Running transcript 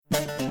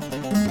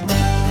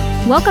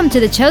Welcome to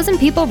the Chosen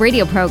People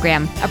radio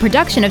program, a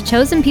production of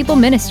Chosen People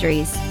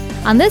Ministries.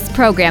 On this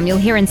program, you'll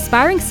hear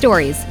inspiring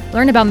stories,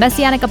 learn about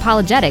messianic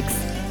apologetics,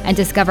 and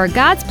discover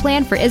God's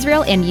plan for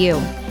Israel and you.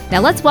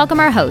 Now let's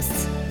welcome our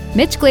hosts,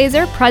 Mitch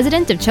Glaser,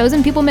 President of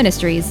Chosen People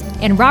Ministries,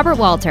 and Robert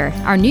Walter,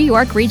 our New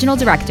York Regional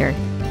Director.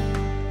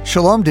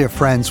 Shalom, dear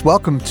friends.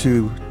 Welcome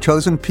to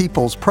Chosen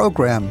People's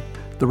program,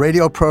 the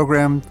radio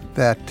program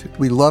that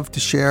we love to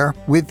share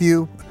with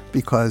you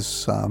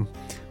because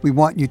we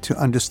want you to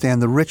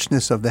understand the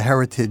richness of the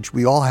heritage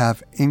we all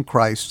have in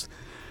Christ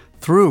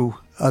through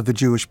the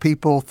Jewish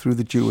people, through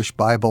the Jewish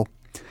Bible.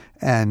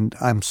 And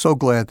I'm so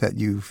glad that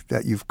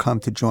you've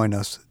come to join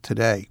us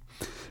today.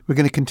 We're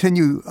going to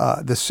continue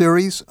the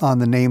series on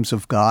the names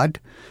of God,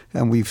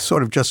 and we've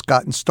sort of just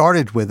gotten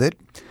started with it.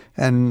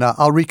 And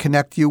I'll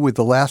reconnect you with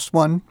the last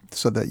one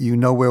so that you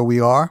know where we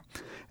are,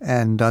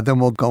 and then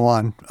we'll go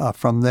on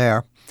from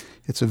there.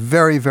 It's a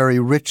very, very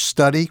rich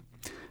study.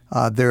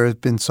 There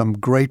have been some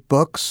great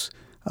books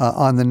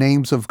on the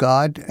names of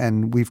God,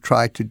 and we've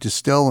tried to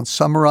distill and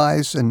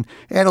summarize and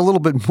add a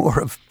little bit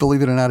more of,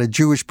 believe it or not, a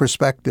Jewish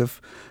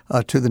perspective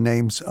to the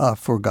names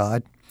for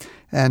God.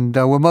 And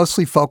we're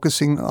mostly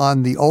focusing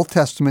on the Old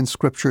Testament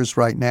scriptures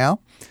right now,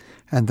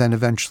 and then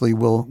eventually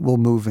we'll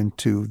move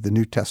into the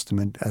New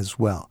Testament as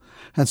well.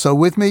 And so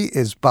with me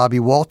is Bobby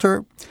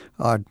Walter,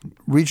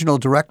 Regional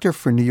Director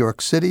for New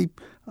York City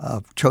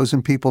of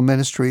Chosen People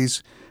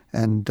Ministries.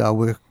 And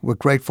we're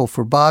grateful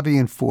for Bobby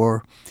and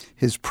for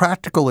his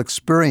practical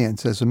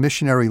experience as a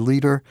missionary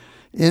leader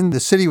in the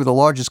city with the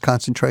largest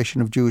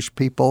concentration of Jewish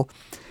people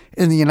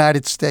in the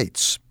United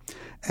States.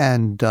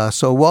 And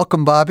so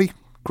welcome, Bobby.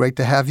 Great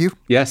to have you.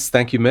 Yes,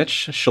 thank you,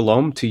 Mitch.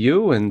 Shalom to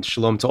you and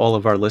shalom to all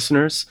of our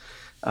listeners.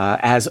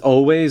 As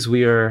always,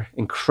 we are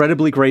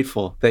incredibly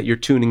grateful that you're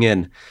tuning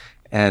in.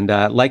 And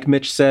like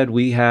Mitch said,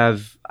 we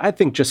have, I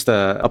think, just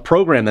a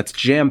program that's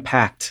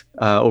jam-packed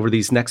over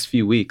these next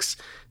few weeks,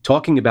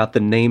 talking about the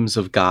names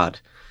of God.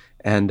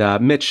 And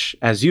Mitch,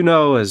 as you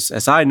know,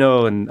 as I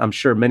know, and I'm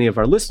sure many of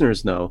our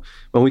listeners know,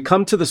 when we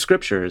come to the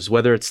scriptures,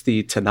 whether it's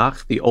the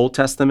Tanakh, the Old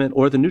Testament,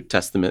 or the New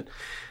Testament,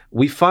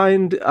 we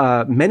find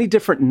many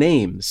different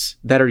names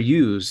that are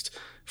used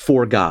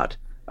for God,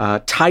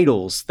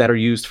 titles that are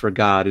used for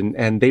God,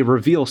 and they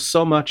reveal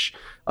so much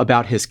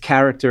about his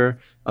character,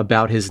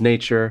 about his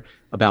nature,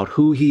 about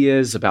who he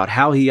is, about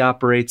how he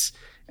operates,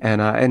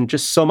 and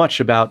just so much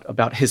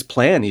about his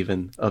plan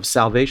even of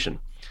salvation.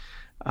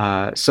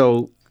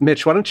 So,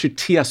 Mitch, why don't you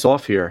tee us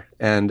off here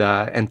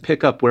and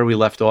pick up where we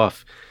left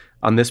off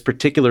on this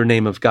particular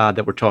name of God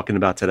that we're talking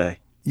about today?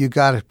 You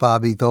got it,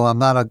 Bobby. Though I'm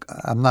not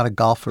a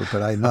golfer,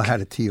 but I know how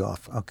to tee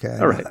off. Okay,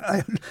 all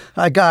right.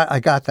 I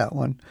got that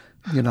one.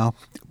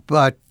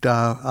 But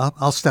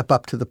I'll step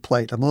up to the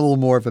plate. I'm a little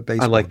more of a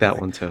baseball. I like that guy.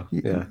 one too.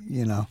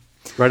 Yeah,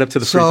 right up to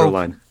the free throw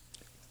line.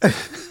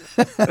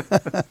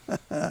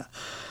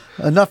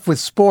 Enough with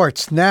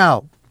sports.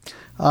 Now,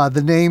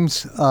 the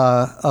names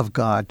of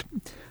God.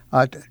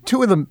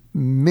 Two of the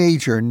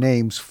major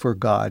names for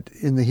God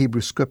in the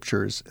Hebrew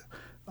Scriptures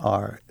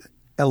are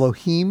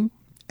Elohim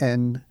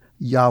and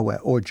Yahweh,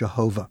 or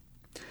Jehovah.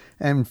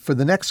 And for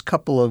the next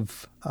couple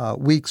of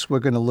weeks, we're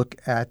going to look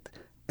at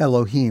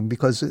Elohim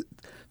because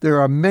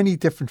there are many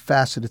different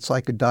facets. It's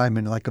like a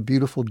diamond, like a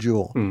beautiful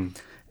jewel.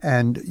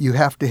 And you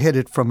have to hit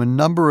it from a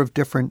number of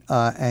different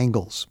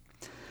angles.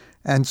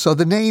 And so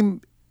the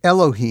name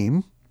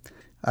Elohim,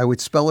 I would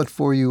spell it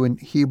for you in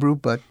Hebrew,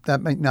 but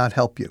that might not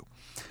help you.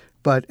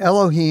 But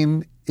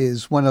Elohim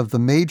is one of the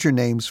major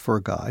names for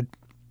God.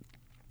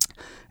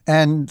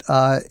 And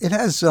it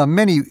has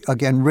many,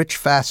 again, rich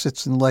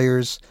facets and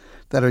layers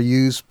that are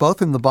used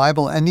both in the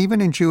Bible and even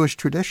in Jewish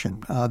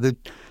tradition.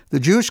 The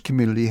Jewish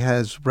community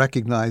has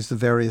recognized the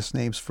various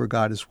names for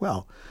God as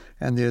well.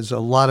 And there's a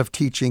lot of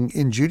teaching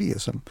in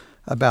Judaism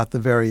about the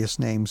various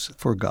names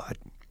for God.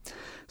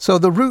 So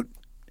the root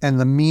and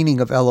the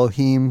meaning of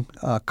Elohim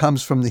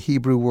comes from the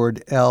Hebrew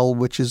word El,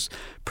 which is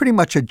pretty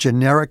much a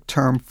generic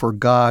term for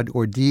God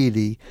or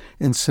deity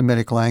in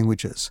Semitic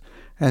languages.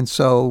 And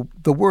so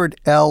the word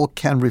El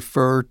can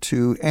refer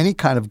to any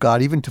kind of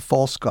God, even to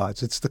false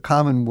gods. It's the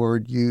common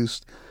word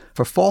used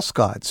for false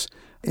gods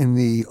in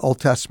the Old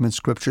Testament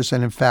scriptures.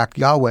 And in fact,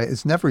 Yahweh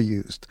is never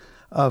used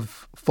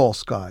of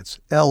false gods.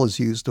 El is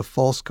used of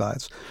false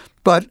gods.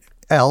 But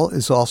El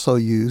is also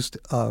used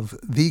of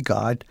the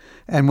God.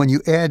 And when you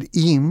add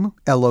im,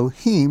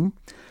 Elohim,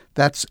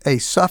 that's a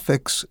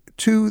suffix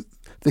to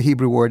the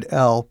Hebrew word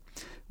El,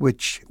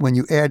 which when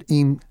you add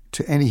im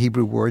to any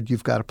Hebrew word,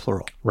 you've got a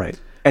plural. Right.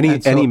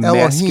 Any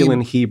masculine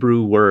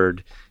Hebrew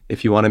word,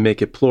 if you want to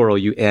make it plural,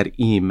 you add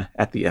im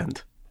at the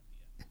end.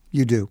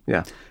 You do.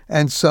 Yeah.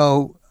 And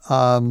so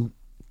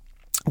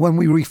when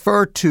we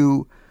refer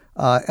to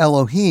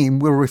Elohim,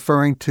 we're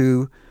referring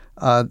to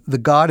the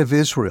God of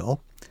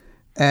Israel.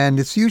 And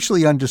it's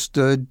usually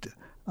understood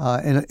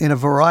in a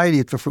variety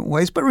of different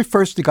ways, but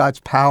refers to God's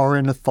power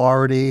and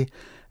authority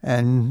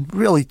and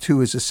really to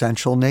his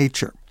essential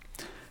nature.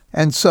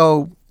 And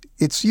so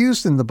it's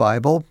used in the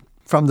Bible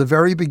from the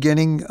very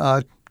beginning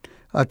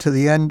to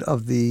the end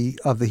of the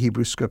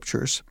Hebrew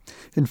Scriptures.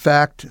 In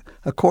fact,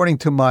 according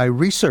to my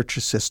research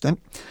assistant,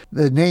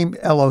 the name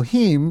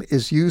Elohim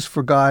is used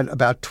for God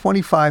about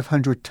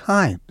 2,500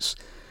 times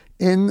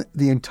in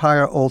the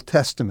entire Old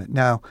Testament.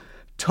 Now,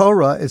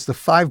 Torah is the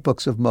 5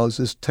 books of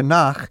Moses.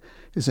 Tanakh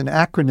is an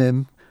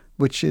acronym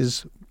which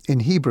is in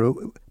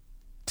Hebrew,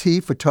 T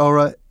for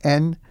Torah,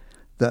 N,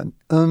 the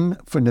Un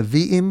for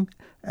Nevi'im,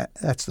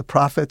 that's the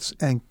prophets,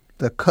 and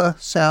the K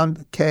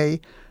sound, K,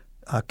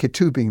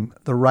 Ketubim,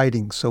 the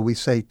writings. So we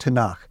say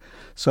Tanakh.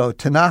 So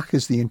Tanakh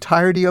is the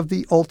entirety of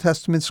the Old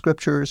Testament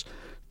Scriptures.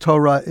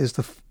 Torah is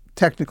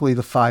technically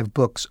the 5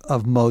 books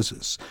of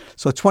Moses.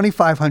 So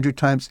 2,500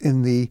 times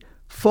in the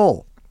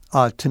full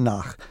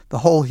Tanakh, the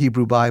whole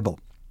Hebrew Bible.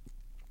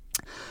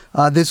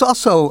 There's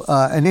also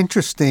an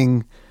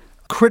interesting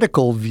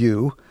critical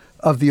view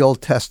of the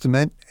Old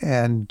Testament.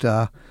 And,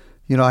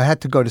 I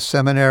had to go to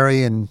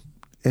seminary and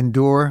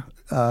endure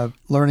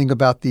learning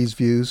about these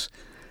views.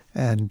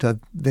 And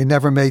they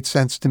never made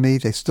sense to me.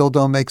 They still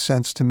don't make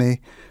sense to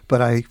me.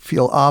 But I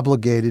feel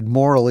obligated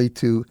morally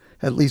to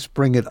at least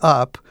bring it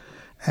up.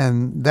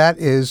 And that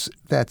is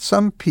that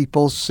some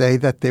people say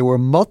that there were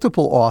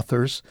multiple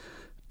authors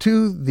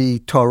to the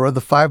Torah,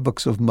 the 5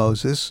 books of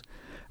Moses.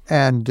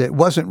 And it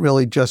wasn't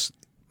really just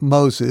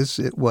Moses.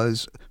 It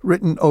was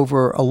written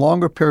over a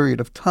longer period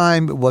of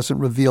time. It wasn't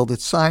revealed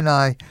at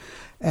Sinai.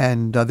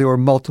 And there were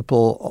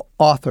multiple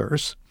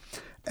authors.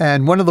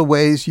 And one of the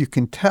ways you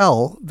can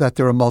tell that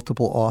there are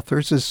multiple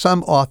authors is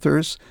some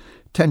authors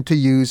tend to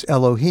use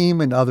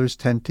Elohim and others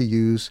tend to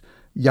use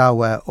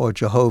Yahweh or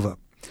Jehovah.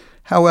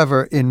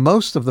 However, in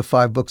most of the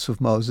 5 books of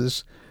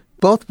Moses,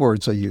 both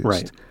words are used.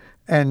 Right.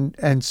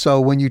 And so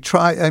when you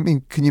try,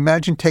 can you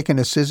imagine taking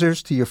a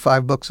scissors to your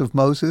 5 books of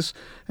Moses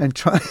and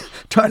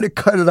trying to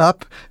cut it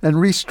up and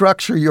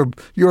restructure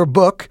your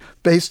book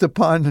based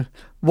upon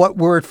what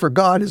word for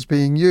God is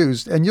being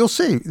used? And you'll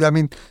see,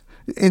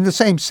 in the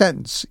same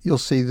sentence, you'll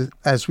see that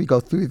as we go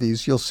through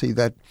these, you'll see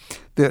that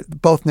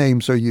both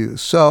names are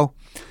used. So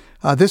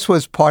this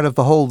was part of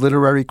the whole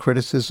literary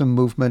criticism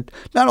movement,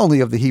 not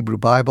only of the Hebrew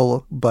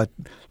Bible, but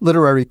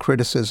literary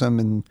criticism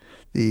in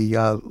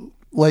the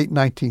late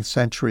 19th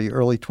century,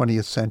 early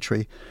 20th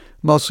century,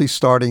 mostly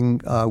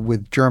starting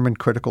with German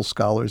critical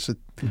scholars at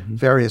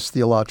various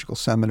theological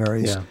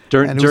seminaries. Yeah.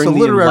 During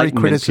the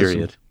Enlightenment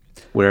period,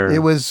 where it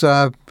was,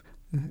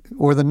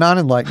 or the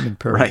non-Enlightenment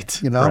period,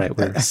 right? Right,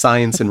 where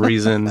science and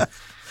reason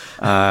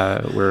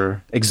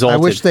were exalted.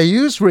 I wish they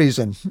used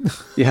reason.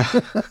 Yeah.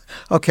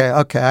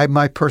 Okay.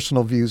 My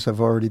personal views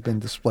have already been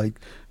displayed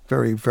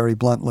very, very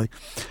bluntly,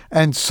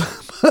 and so.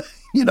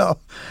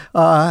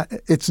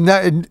 It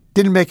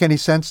didn't make any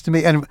sense to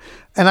me. And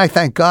I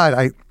thank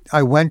God.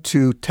 I went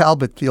to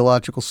Talbot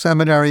Theological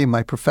Seminary, and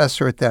my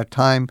professor at that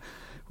time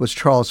was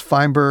Charles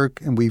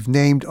Feinberg, and we've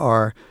named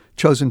our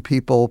Chosen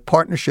People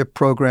Partnership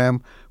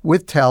Program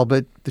with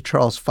Talbot, the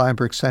Charles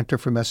Feinberg Center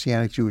for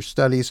Messianic Jewish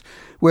Studies,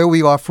 where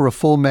we offer a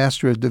full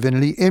Master of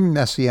Divinity in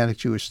Messianic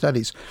Jewish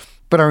Studies.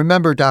 But I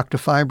remember Dr.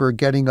 Feinberg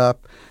getting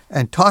up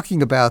and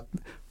talking about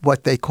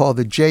what they call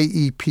the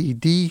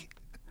JEPD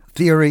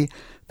theory,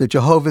 the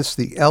Jehovahist,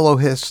 the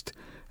Elohist,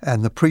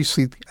 and the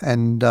priestly,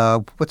 and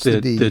what's the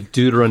D? The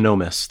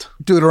Deuteronomist.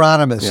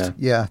 Deuteronomist,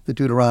 yeah, the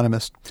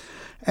Deuteronomist.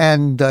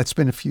 And it's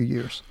been a few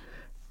years.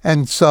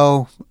 And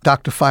so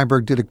Dr.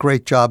 Feinberg did a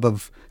great job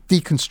of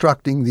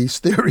deconstructing these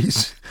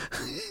theories,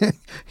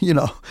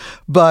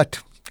 but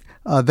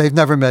they've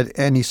never made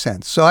any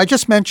sense. So I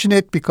just mention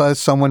it because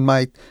someone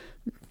might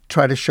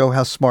try to show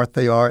how smart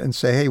they are and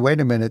say, hey,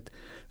 wait a minute,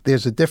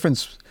 there's a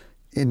difference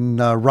in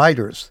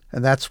writers,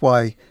 and that's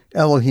why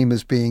Elohim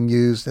is being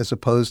used as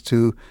opposed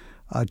to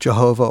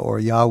Jehovah or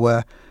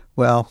Yahweh.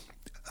 Well,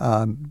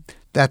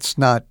 that's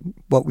not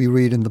what we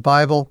read in the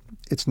Bible.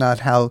 It's not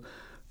how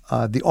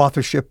the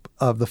authorship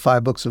of the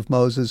 5 books of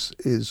Moses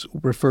is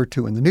referred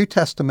to in the New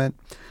Testament,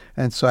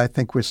 and so I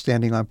think we're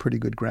standing on pretty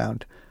good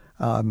ground.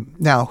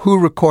 Now, who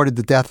recorded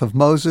the death of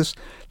Moses?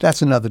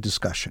 That's another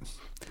discussion.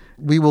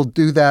 We will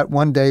do that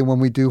one day when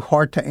we do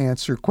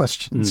hard-to-answer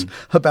questions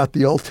about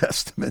the Old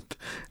Testament.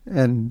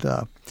 And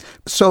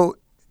so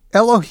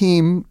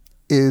Elohim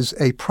is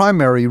a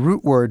primary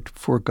root word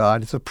for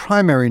God. It's a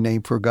primary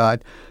name for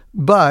God.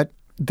 But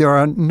there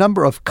are a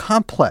number of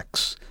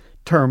complex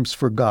terms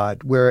for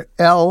God where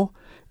El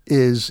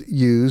is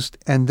used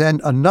and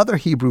then another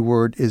Hebrew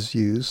word is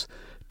used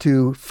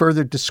to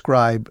further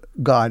describe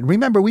God.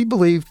 Remember, we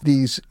believe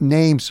these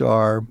names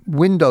are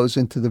windows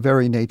into the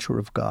very nature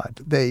of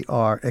God. They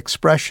are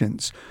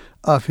expressions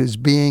of his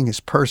being, his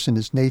person,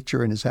 his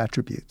nature, and his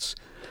attributes.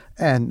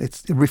 And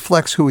it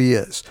reflects who he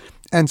is.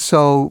 And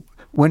so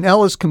when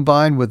El is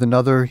combined with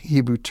another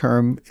Hebrew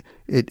term,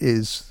 it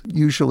is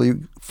usually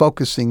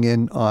focusing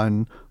in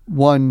on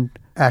one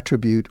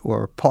attribute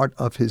or part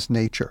of his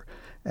nature.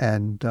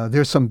 And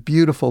there's some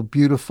beautiful,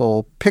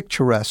 beautiful,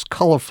 picturesque,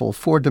 colorful,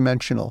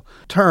 four-dimensional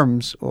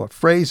terms or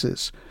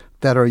phrases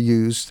that are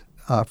used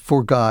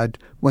for God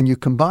when you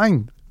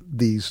combine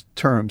these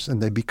terms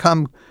and they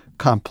become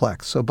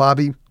complex. So,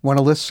 Bobby, want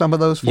to list some of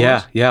those for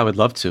us? Yeah, I would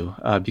love to.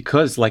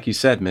 Because, like you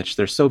said, Mitch,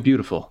 they're so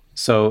beautiful.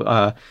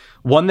 So,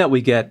 one that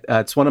we get,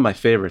 it's one of my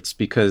favorites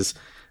because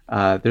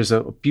there's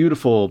a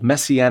beautiful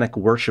messianic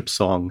worship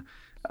song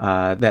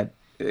that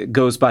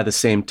goes by the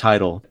same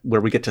title,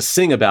 where we get to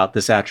sing about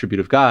this attribute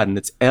of God, and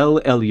it's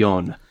El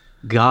Elyon,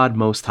 God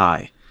Most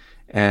High.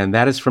 And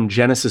that is from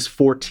Genesis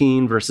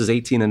 14, verses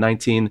 18 and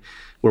 19,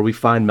 where we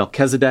find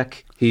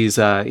Melchizedek. He's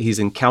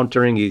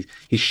encountering,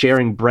 he's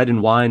sharing bread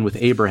and wine with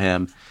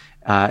Abraham,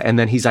 and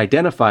then he's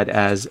identified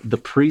as the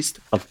priest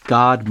of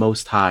God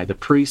Most High, the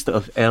priest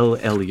of El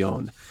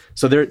Elyon.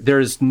 So there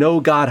is no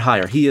God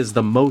higher. He is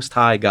the Most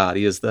High God.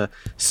 He is the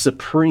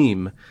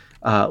supreme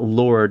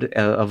Lord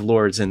of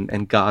Lords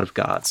and God of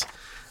Gods.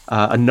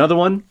 Another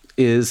one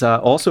is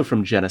also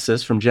from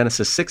Genesis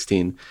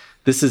 16.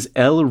 This is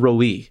El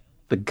Roi,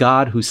 the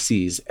God who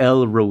sees,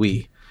 El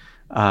Roi.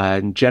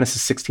 In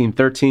Genesis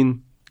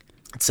 16:13,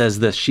 it says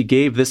this: she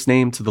gave this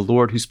name to the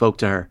Lord who spoke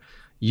to her.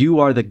 You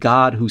are the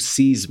God who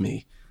sees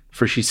me.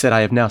 For she said,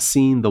 I have now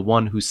seen the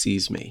one who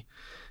sees me.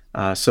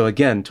 So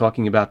again,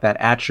 talking about that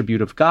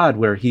attribute of God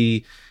where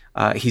he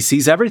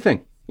sees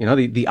everything. You know,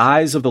 the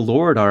eyes of the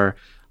Lord are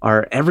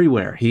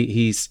everywhere.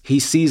 He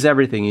sees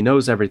everything. He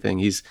knows everything.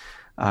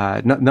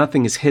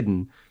 Nothing is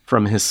hidden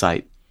from his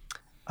sight.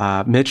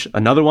 Mitch,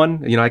 another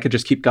one, I could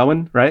just keep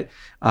going, right?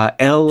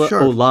 El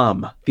Sure.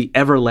 Olam, the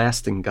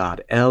everlasting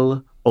God,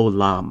 El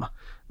Olam.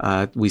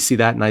 We see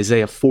that in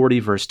Isaiah 40,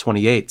 verse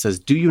 28. It says,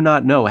 do you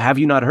not know, have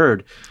you not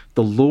heard?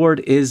 The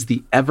Lord is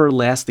the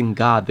everlasting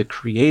God, the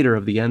creator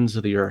of the ends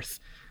of the earth.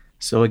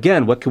 So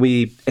again, what can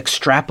we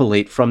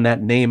extrapolate from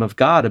that name of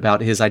God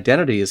about his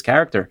identity, his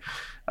character,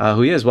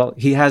 who he is? Well,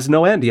 he has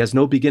no end. He has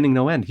no beginning,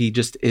 no end. He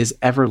just is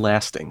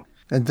everlasting.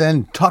 And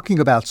then talking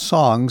about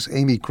songs,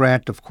 Amy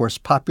Grant, of course,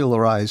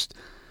 popularized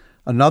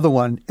another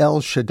one,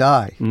 El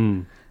Shaddai.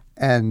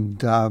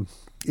 And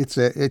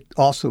it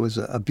also is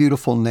a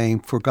beautiful name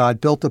for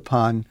God, built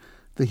upon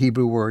the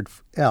Hebrew word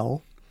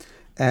El.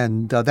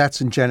 And that's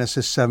in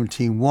Genesis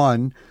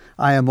 17:1.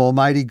 I am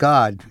Almighty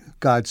God,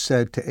 God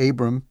said to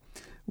Abram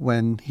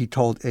when he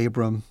told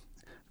Abram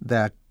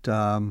that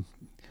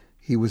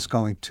he was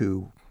going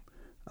to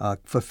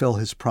fulfill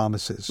his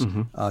promises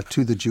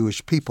to the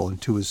Jewish people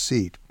and to his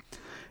seed.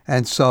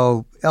 And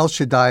so El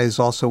Shaddai is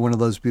also one of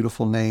those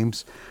beautiful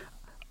names.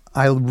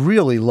 I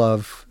really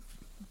love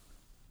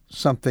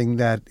something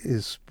that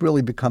is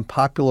really become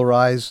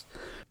popularized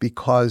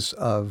because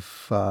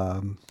of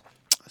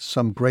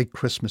some great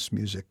Christmas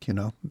music,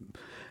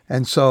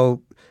 And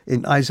so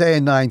in Isaiah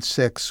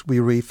 9:6, we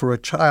read, for a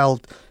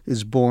child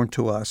is born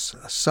to us,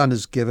 a son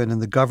is given,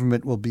 and the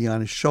government will be on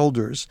his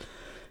shoulders.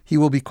 He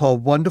will be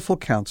called Wonderful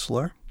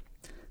Counselor,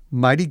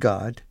 Mighty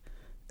God,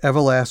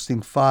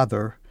 Everlasting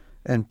Father,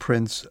 and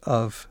Prince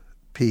of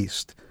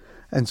Peace.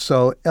 And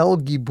so El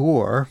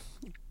Gibor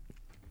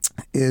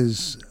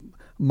is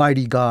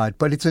mighty God,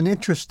 but it's an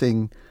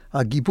interesting,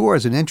 Gibor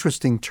is an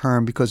interesting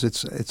term because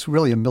it's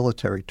really a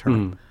military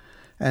term.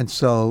 And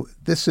so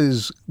this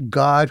is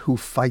God who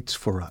fights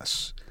for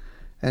us.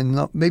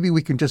 And maybe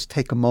we can just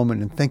take a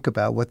moment and think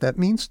about what that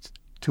means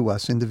to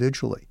us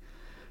individually.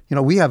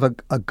 We have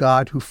a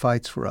God who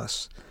fights for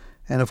us.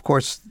 And of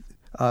course,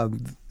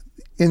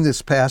 in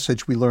this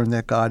passage, we learn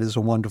that God is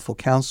a wonderful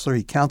counselor.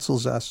 He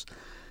counsels us.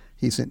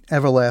 He's an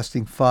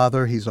everlasting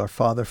Father. He's our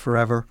Father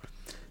forever.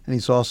 And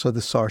he's also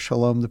the Sar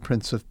Shalom, the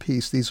Prince of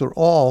Peace. These are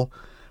all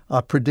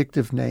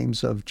predictive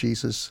names of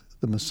Jesus,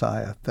 the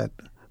Messiah, that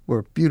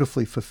were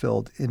beautifully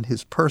fulfilled in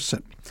his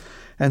person.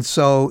 And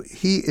so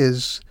he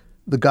is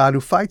the God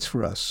who fights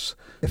for us.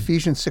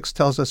 Ephesians 6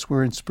 tells us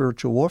we're in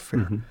spiritual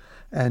warfare.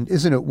 And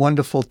isn't it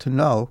wonderful to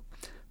know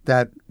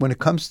that when it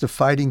comes to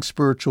fighting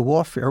spiritual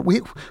warfare,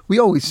 we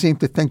always seem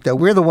to think that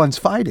we're the ones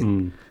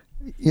fighting,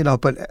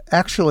 but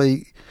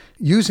actually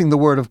using the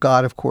Word of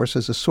God, of course,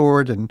 as a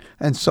sword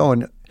and so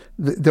on,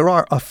 there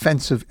are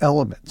offensive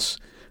elements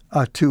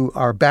to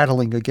our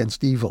battling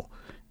against evil,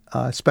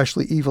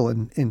 especially evil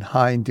in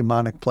high and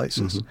demonic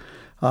places.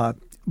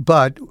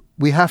 But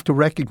we have to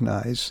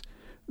recognize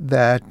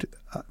that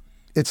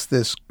it's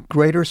this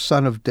greater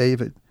Son of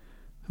David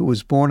who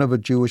was born of a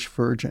Jewish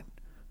virgin,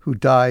 who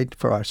died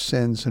for our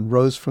sins and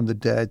rose from the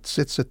dead,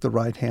 sits at the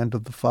right hand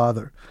of the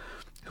Father,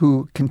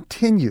 who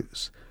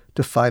continues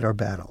to fight our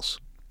battles.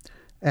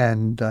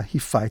 And he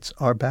fights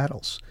our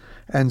battles.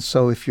 And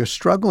so if you're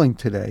struggling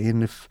today,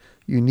 and if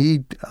you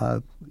need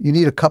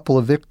a couple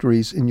of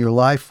victories in your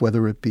life,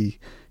 whether it be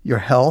your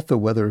health or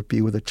whether it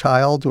be with a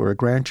child or a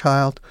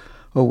grandchild,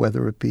 or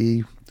whether it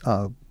be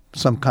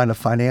some kind of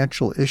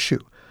financial issue,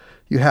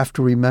 you have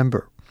to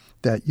remember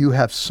that you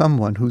have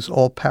someone who's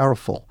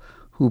all-powerful,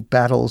 who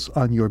battles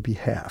on your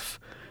behalf.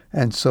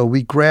 And so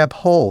we grab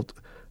hold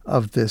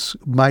of this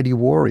mighty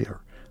warrior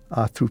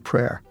through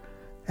prayer.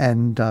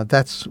 And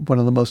that's one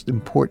of the most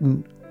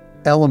important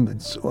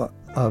elements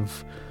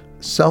of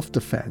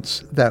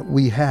self-defense that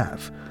we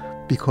have,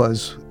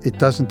 because it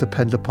doesn't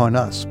depend upon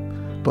us,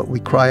 but we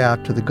cry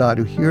out to the God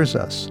who hears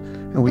us,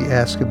 and we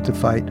ask him to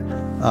fight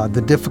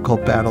the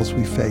difficult battles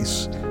we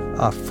face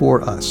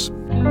for us.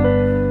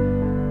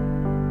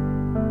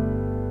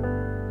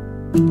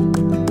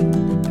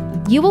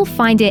 You will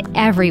find it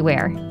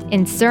everywhere,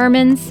 in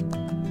sermons,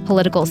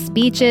 political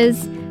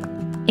speeches,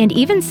 and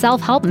even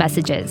self-help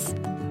messages.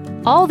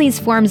 All these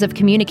forms of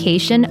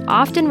communication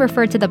often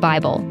refer to the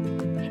Bible.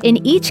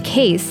 In each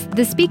case,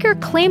 the speaker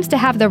claims to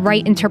have the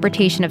right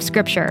interpretation of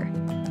Scripture.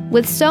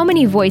 With so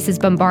many voices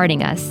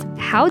bombarding us,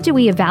 how do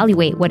we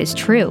evaluate what is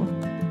true?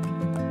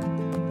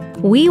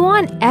 We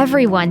want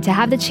everyone to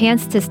have the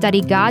chance to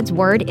study God's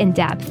Word in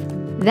depth.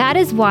 That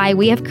is why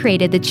we have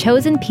created the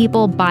Chosen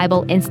People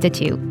Bible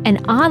Institute,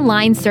 an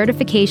online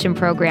certification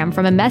program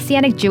from a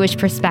Messianic Jewish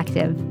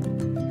perspective.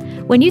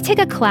 When you take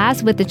a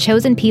class with the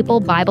Chosen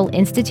People Bible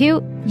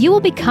Institute, you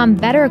will become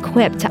better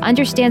equipped to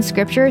understand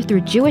Scripture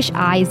through Jewish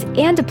eyes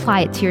and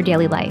apply it to your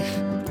daily life.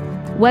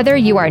 Whether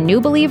you are a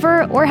new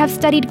believer or have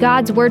studied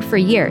God's Word for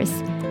years,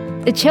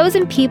 the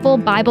Chosen People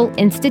Bible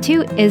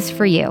Institute is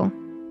for you.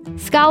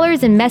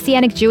 Scholars in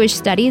Messianic Jewish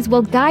studies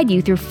will guide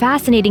you through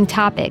fascinating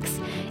topics,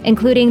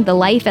 including the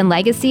life and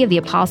legacy of the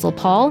Apostle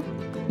Paul,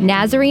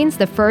 Nazarenes,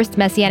 the first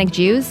Messianic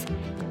Jews,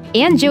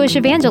 and Jewish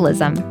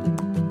evangelism.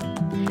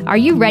 Are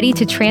you ready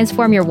to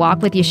transform your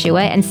walk with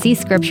Yeshua and see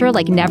Scripture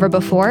like never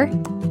before?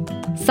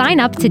 Sign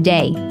up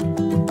today.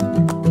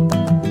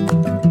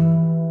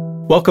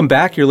 Welcome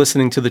back. You're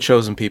listening to The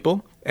Chosen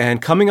People.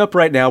 And coming up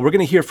right now, we're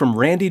going to hear from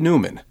Randy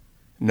Newman.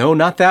 No,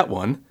 not that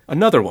one.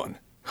 Another one.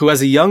 Who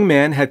as a young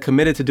man had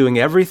committed to doing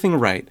everything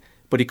right,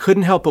 but he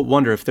couldn't help but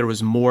wonder if there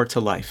was more to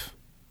life.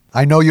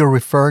 I know you're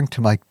referring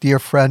to my dear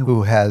friend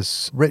who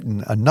has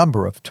written a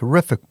number of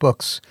terrific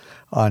books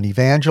on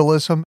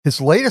evangelism.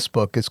 His latest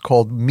book is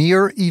called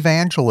Mere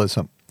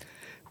Evangelism,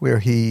 where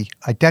he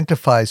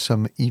identifies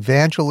some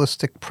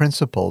evangelistic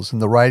principles in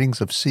the writings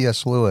of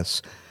C.S.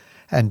 Lewis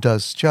and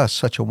does just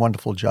such a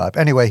wonderful job.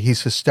 Anyway,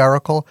 he's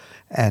hysterical,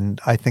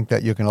 and I think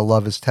that you're going to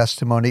love his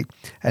testimony.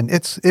 And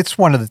it's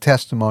one of the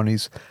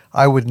testimonies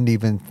I wouldn't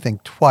even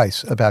think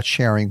twice about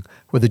sharing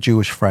with a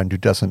Jewish friend who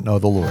doesn't know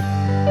the Lord.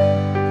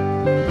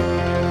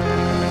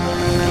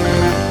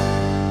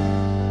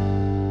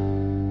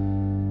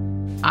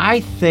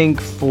 I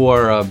think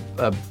for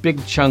a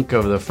big chunk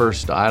of the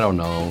first,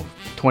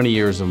 20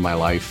 years of my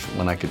life,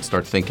 when I could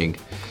start thinking,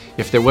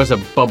 if there was a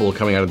bubble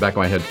coming out of the back of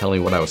my head telling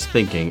me what I was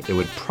thinking, it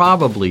would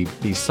probably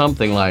be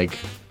something like,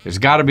 there's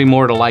got to be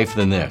more to life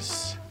than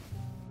this.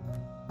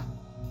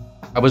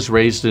 I was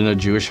raised in a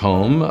Jewish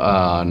home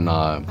on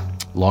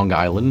Long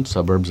Island,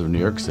 suburbs of New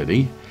York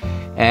City.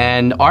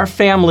 And our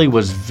family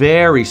was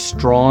very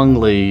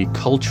strongly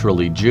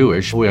culturally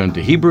Jewish. We went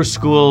to Hebrew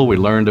school, we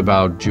learned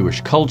about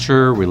Jewish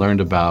culture, we learned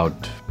about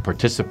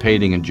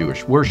participating in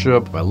Jewish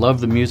worship. I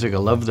love the music, I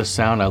love the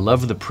sound, I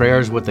love the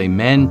prayers, what they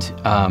meant.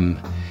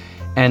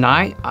 And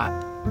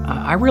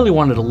I really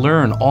wanted to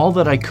learn all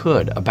that I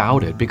could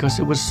about it because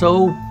it was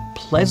so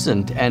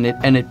pleasant and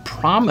it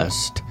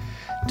promised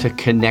to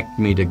connect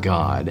me to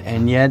God,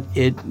 and yet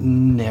it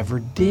never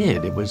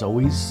did. It was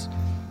always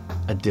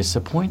a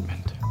disappointment.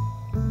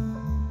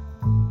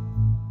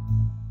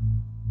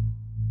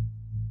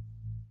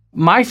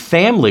 My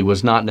family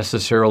was not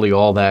necessarily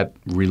all that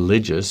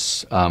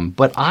religious,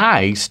 but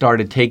I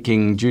started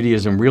taking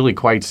Judaism really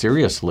quite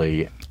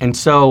seriously. And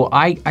so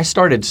I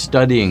started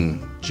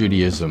studying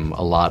Judaism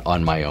a lot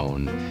on my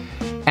own.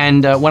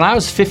 And when I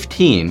was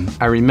 15,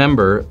 I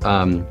remember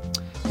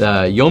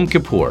the Yom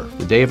Kippur,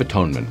 the Day of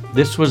Atonement.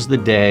 This was the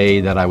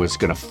day that I was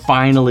going to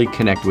finally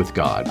connect with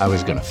God. I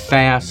was going to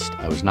fast.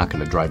 I was not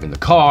going to drive in the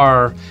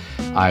car.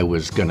 I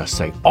was going to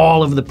say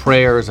all of the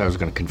prayers. I was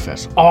going to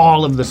confess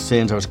all of the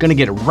sins. I was going to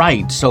get it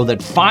right so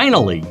that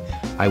finally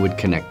I would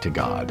connect to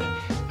God.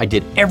 I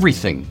did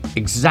everything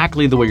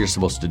exactly the way you're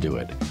supposed to do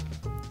it.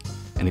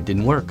 And it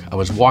didn't work. I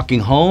was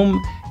walking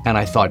home and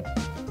I thought,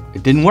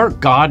 it didn't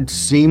work. God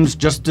seems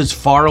just as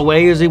far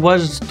away as he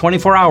was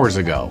 24 hours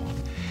ago.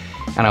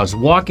 And I was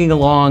walking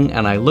along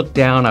and I looked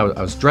down, I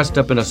was dressed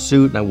up in a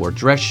suit and I wore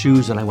dress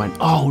shoes and I went,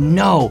 oh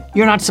no,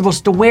 you're not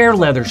supposed to wear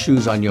leather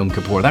shoes on Yom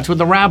Kippur. That's what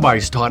the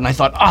rabbis taught. And I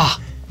thought,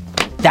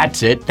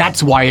 that's it.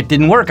 That's why it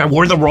didn't work. I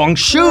wore the wrong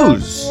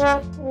shoes.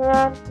 I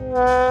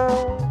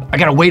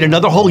gotta wait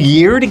another whole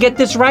year to get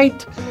this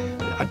right?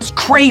 It's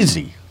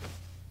crazy.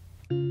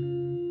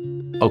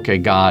 Okay,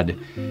 God,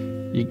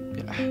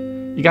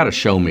 you gotta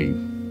show me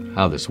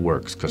how this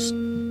works because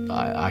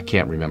I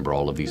can't remember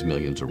all of these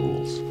millions of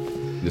rules.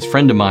 This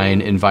friend of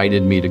mine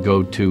invited me to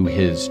go to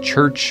his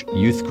church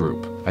youth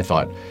group. I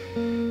thought,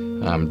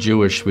 I'm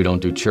Jewish, we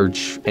don't do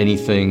church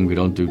anything, we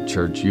don't do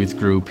church youth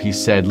group. He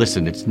said,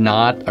 listen, it's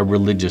not a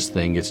religious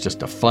thing, it's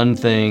just a fun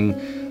thing.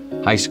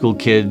 High school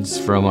kids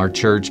from our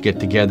church get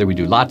together, we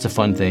do lots of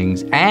fun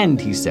things. And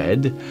he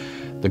said,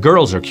 the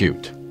girls are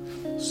cute.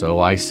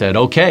 So I said,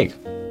 okay.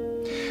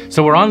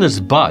 So we're on this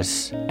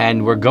bus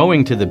and we're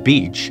going to the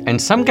beach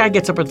and some guy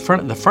gets up at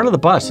the front of the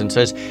bus and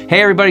says,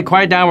 hey everybody,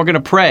 quiet down, we're gonna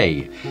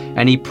pray.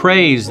 And he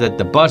prays that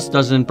the bus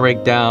doesn't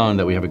break down,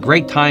 that we have a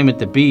great time at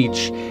the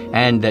beach,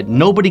 and that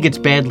nobody gets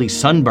badly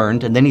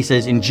sunburned. And then he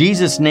says, in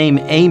Jesus' name,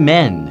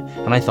 amen.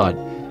 And I thought,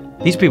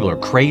 these people are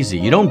crazy.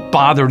 You don't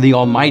bother the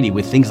Almighty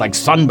with things like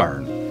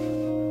sunburn.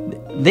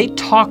 they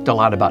talked a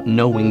lot about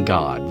knowing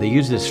God. They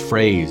used this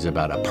phrase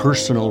about a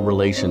personal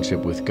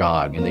relationship with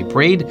God, and they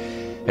prayed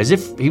as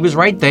if he was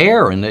right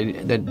there and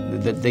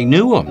that they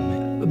knew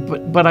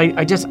him. But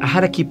I had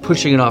to keep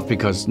pushing it off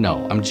because,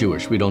 no, I'm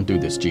Jewish. We don't do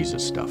this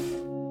Jesus stuff.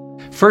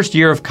 First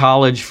year of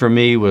college for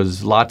me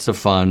was lots of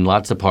fun,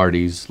 lots of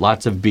parties,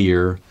 lots of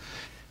beer,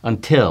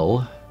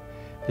 until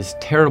this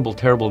terrible,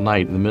 terrible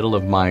night in the middle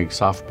of my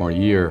sophomore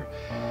year.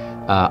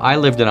 I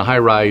lived in a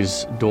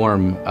high-rise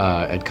dorm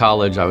at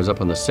college. I was up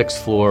on the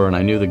 6th floor, and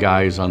I knew the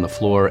guys on the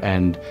floor,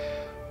 and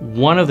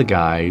one of the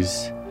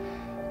guys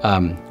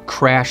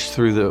crashed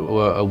through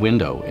a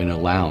window in a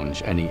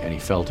lounge, and he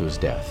fell to his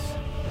death.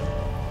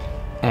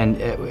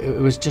 And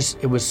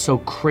it was so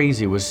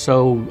crazy. It was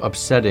so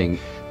upsetting.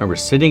 I remember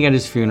sitting at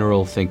his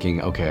funeral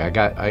thinking, okay,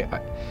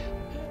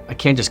 I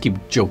can't just keep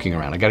joking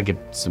around. I got to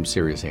get some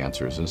serious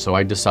answers. And so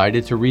I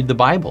decided to read the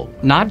Bible.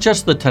 Not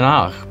just the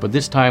Tanakh, but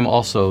this time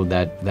also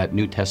that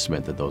New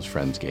Testament that those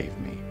friends gave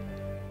me.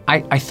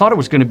 I thought it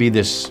was going to be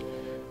this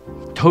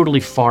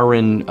totally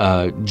foreign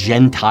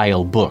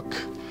Gentile book.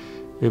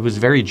 It was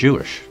very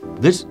Jewish.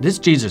 This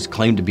Jesus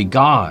claimed to be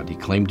God. He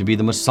claimed to be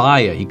the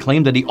Messiah. He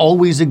claimed that he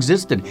always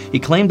existed. He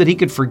claimed that he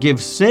could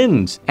forgive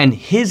sins. And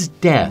his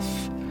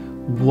death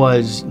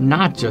was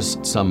not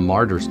just some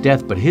martyr's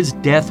death, but his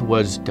death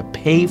was to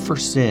pay for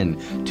sin,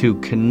 to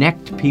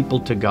connect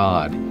people to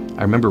God.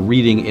 I remember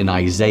reading in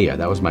Isaiah,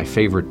 that was my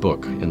favorite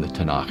book in the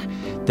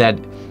Tanakh, that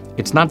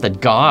it's not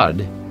that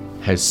God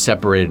has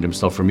separated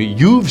himself from you.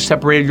 You've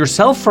separated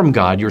yourself from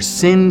God. Your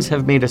sins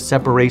have made a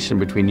separation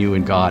between you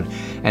and God.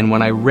 And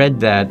when I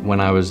read that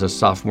when I was a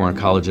sophomore in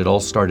college, it all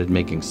started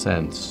making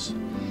sense.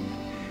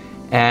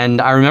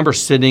 And I remember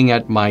sitting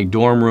at my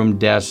dorm room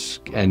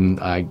desk, and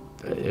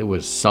it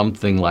was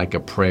something like a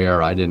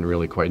prayer. I didn't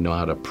really quite know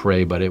how to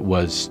pray, but it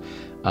was,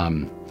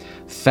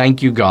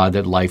 thank you, God,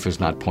 that life is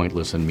not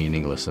pointless and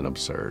meaningless and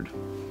absurd.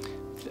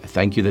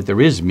 Thank you that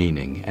there is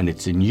meaning, and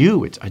it's in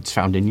you. It's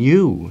found in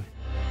you.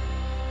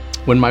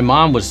 When my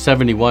mom was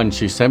 71,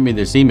 she sent me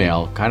this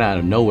email, kind of out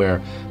of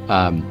nowhere.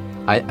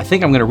 I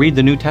think I'm going to read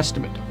the New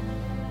Testament.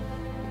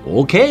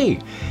 Okay.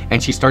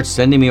 And she starts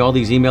sending me all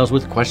these emails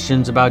with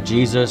questions about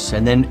Jesus.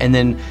 And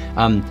then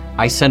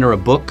I sent her a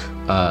book,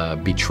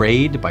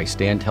 Betrayed by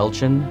Stan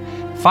Telchin.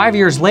 5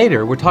 years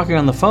later, we're talking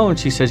on the phone.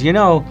 She says,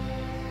 I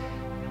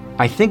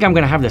think I'm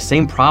going to have the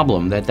same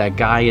problem that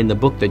guy in the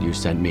book that you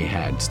sent me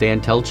had, Stan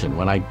Telchin.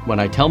 When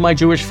I tell my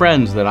Jewish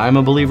friends that I'm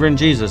a believer in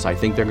Jesus, I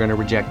think they're going to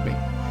reject me.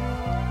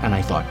 And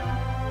I thought,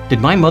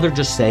 did my mother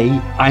just say,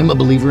 I'm a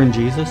believer in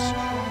Jesus?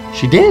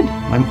 She did.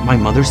 My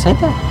mother said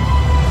that.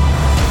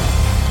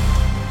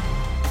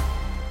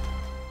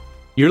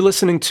 You're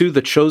listening to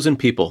The Chosen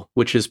People,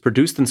 which is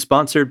produced and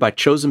sponsored by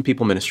Chosen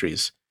People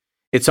Ministries.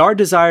 It's our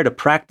desire to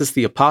practice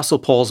the Apostle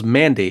Paul's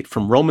mandate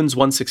from Romans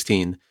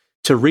 1:16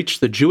 to reach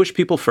the Jewish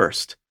people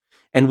first.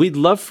 And we'd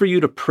love for you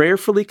to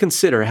prayerfully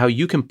consider how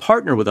you can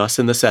partner with us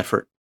in this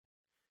effort.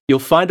 You'll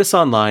find us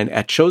online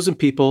at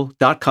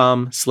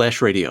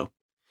chosenpeople.com/radio.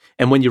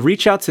 And when you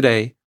reach out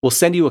today, we'll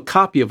send you a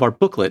copy of our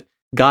booklet,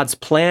 God's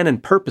Plan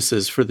and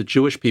Purposes for the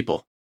Jewish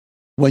People.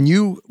 When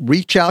you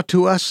reach out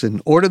to us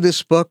and order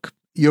this book,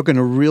 you're going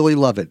to really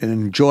love it and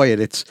enjoy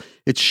it.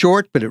 It's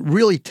short, but it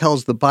really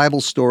tells the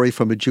Bible story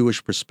from a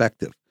Jewish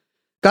perspective.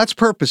 God's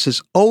purpose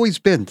has always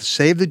been to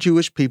save the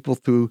Jewish people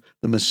through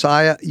the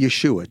Messiah,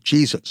 Yeshua,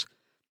 Jesus.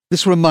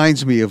 This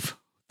reminds me of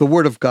the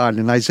Word of God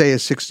in Isaiah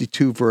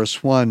 62,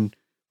 verse 1,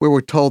 where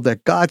we're told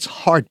that God's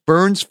heart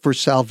burns for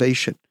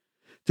salvation,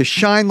 to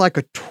shine like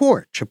a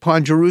torch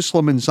upon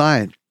Jerusalem and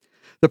Zion.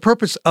 The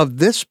purpose of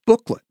this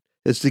booklet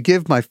is to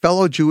give my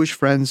fellow Jewish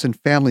friends and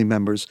family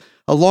members,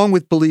 along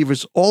with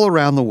believers all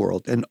around the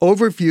world, an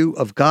overview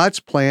of God's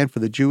plan for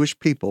the Jewish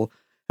people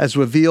as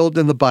revealed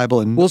in the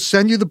Bible. And we'll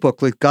send you the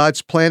booklet,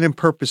 God's Plan and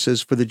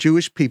Purposes for the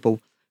Jewish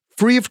People,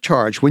 free of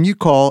charge when you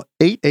call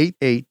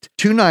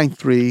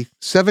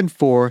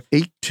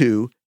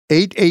 888-293-7482,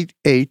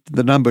 888,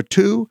 the number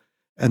 2,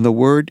 and the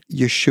word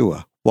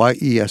Yeshua,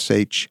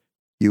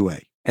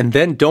 Y-E-S-H-U-A. And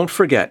then don't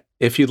forget,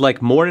 if you'd like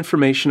more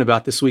information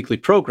about this weekly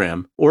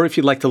program, or if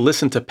you'd like to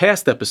listen to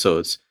past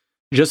episodes,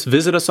 just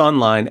visit us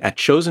online at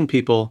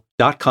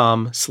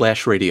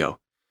chosenpeople.com/radio.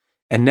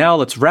 And now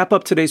let's wrap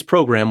up today's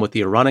program with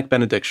the Aaronic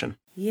benediction.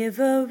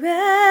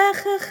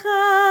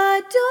 Yevarechecha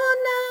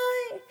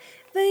Adonai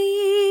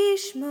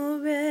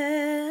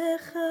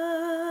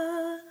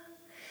v'yishmorecha,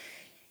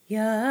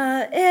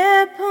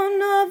 Ya'er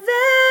ponav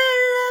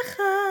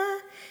elecha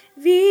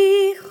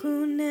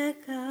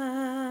v'chuneka.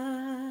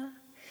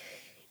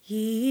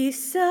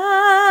 Yisa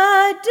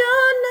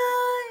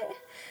Adonai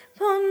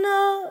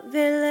ponav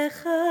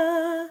elecha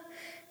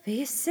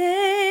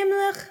v'yisem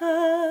lecha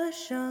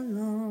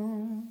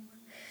shalom.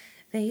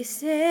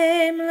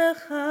 V'yisem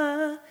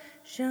lecha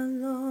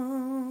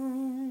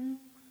shalom.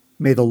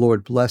 May the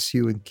Lord bless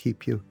you and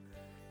keep you.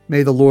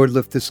 May the Lord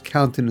lift his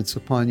countenance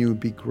upon you and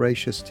be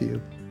gracious to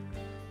you.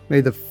 May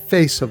the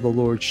face of the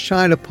Lord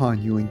shine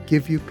upon you and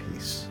give you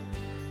peace.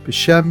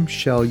 B'Shem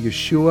Shel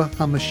Yeshua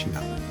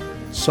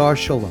HaMashiach, Sar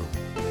Shalom.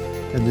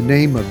 In the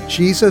name of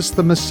Jesus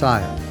the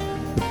Messiah,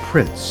 the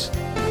Prince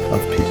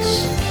of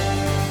Peace.